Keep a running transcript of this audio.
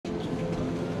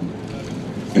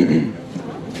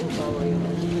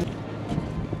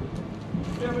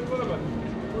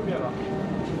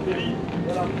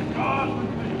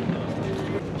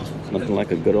Nothing like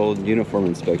a good old uniform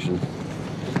inspection.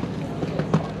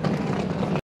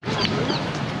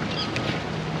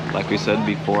 Like we said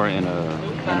before in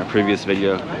a previous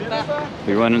video,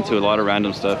 we run into a lot of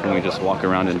random stuff when we just walk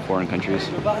around in foreign countries.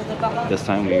 This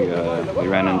time we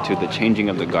ran into the changing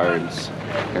of the guards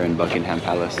here in Buckingham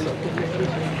Palace.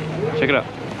 Check it out.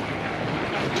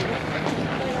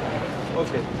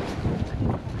 Okay.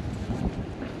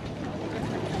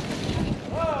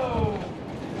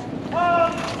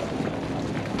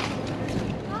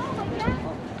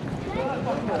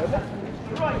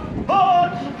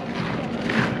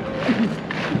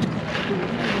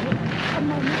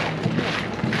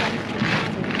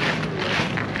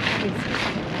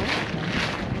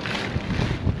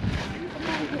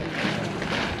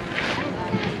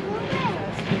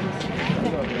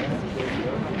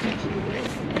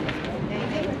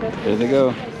 There they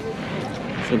go.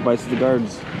 Say bye to the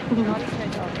guards.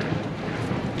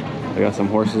 I got some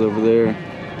horses over there.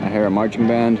 I hear a marching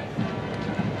band.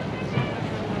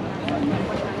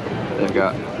 They've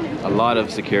got a lot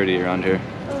of security around here.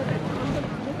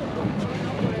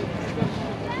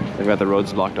 They've got the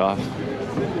roads blocked off.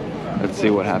 Let's see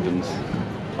what happens.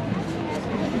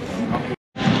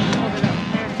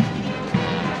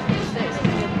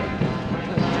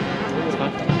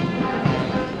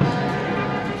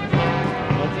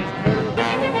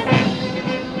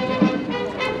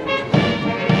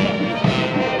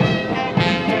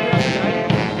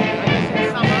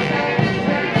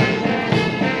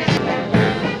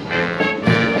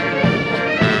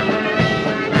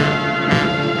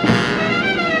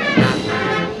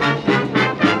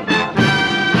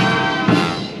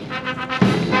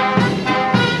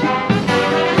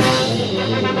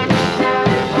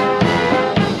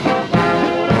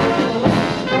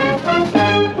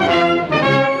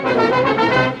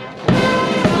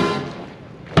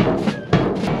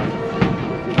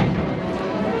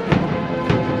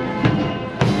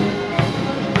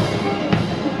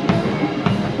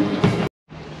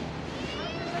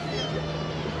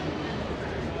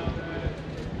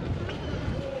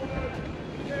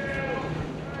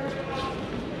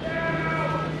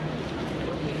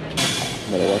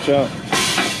 Better watch out.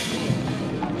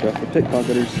 Careful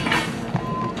pickpocketers.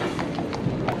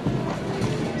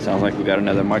 Sounds like we got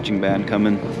another marching band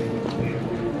coming.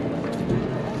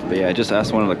 But yeah, I just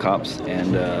asked one of the cops,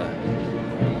 and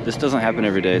this doesn't happen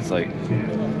every day. It's like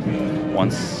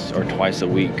once or twice a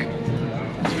week.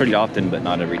 It's pretty often, but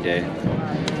not every day.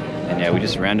 And yeah, we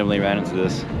just randomly ran into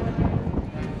this.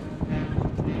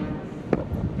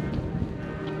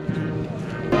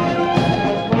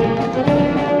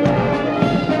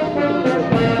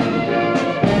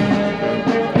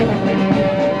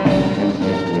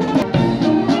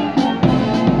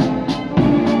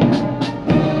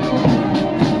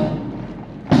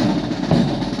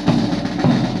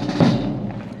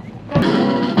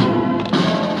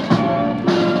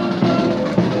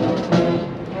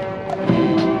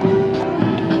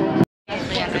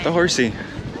 The horsey.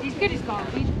 He's good, he's got.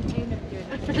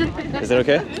 Is it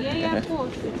okay? Yeah, of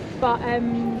course. But I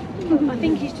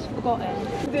think he's just forgotten.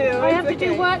 I have to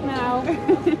do work now.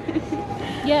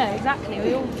 Yeah, exactly.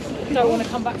 We all don't want to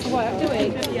come back to work, do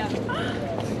we? Yeah.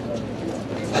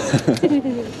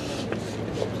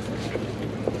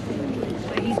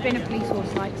 But he's been a police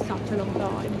horse like such a long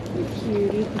time.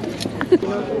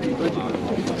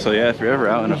 So yeah, if you're ever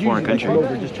out in a foreign country,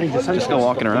 just go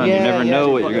walking around. You never know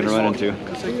what you're going to run into.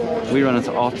 We run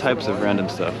into all types of random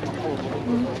stuff.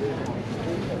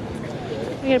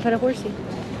 We gotta put a horsey.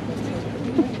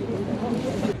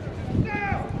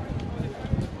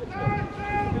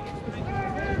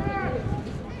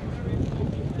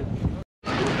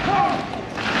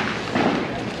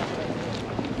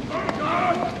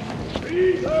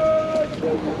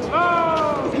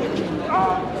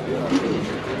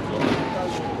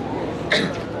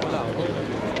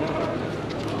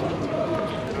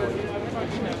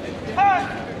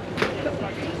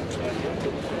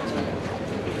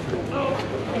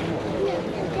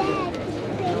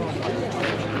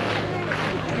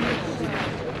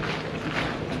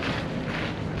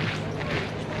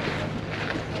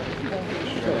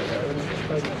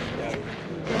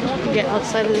 Get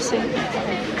outside of the scene.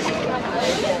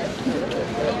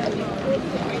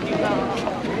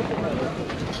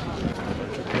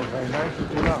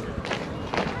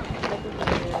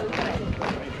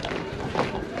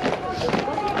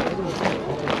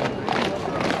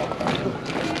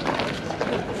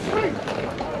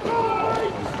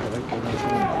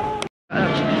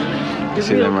 You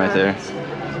see them right there.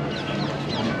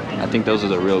 I think those are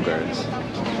the real guards.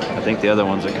 I think the other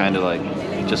ones are kind of like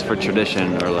just for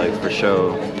tradition or like for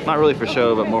show. Not really for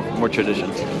show, but more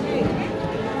tradition.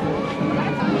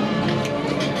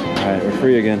 Alright, we're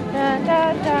free again.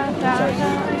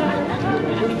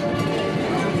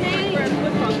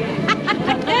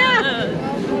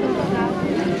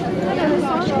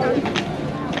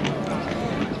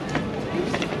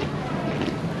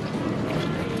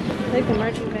 Like the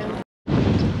marching band.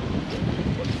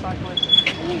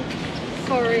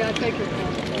 Sorry, I take your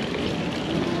phone.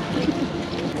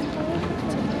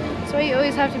 So you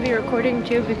always have to be recording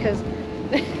too, because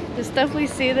the stuff we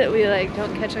see that we like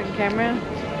don't catch on camera.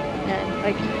 And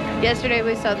like yesterday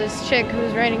we saw this chick who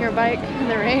was riding her bike in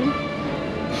the rain,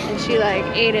 and she like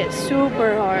ate it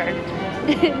super hard.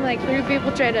 And like 3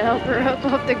 people tried to help her up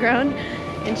off the ground,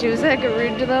 and she was like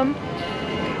rude to them.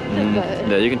 But,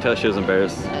 yeah, you can tell she was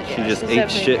embarrassed. She just ate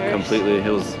shit completely.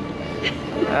 It was.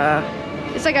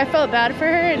 It's like I felt bad for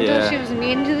her until she was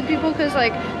mean to the people, because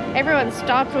like everyone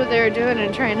stopped what they were doing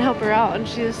and tried and help her out, and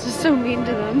she was just so mean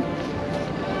to them.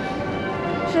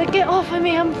 She's like, "Get off of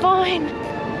me, I'm fine."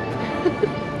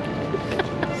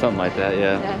 Something like that,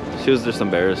 yeah. She was just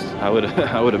embarrassed. I would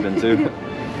have been too.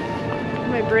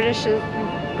 My British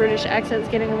accent's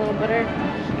getting a little better.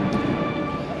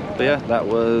 But yeah, that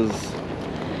was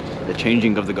the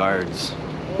changing of the guards.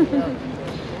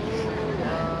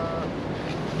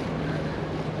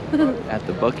 At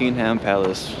the Buckingham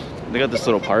Palace. They got this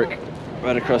little park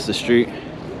right across the street.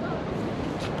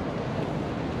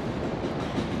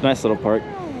 Nice little park.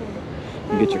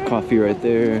 You get your coffee right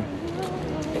there.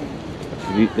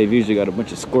 They've usually got a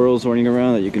bunch of squirrels running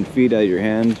around that you can feed out of your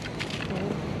hand.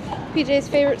 PJ's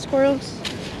favorite squirrels.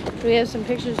 We have some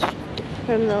pictures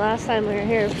from the last time we were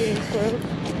here feeding squirrels.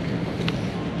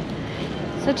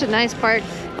 Such a nice park.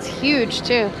 It's huge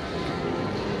too.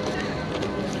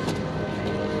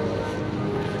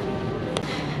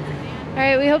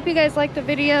 Alright, we hope you guys liked the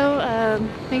video.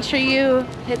 Make sure you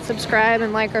hit subscribe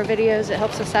and like our videos. It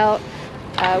helps us out.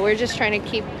 We're just trying to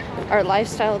keep our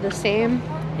lifestyle the same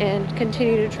and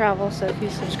continue to travel. So if you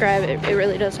subscribe, it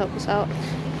really does help us out.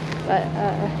 But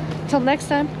until next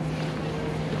time.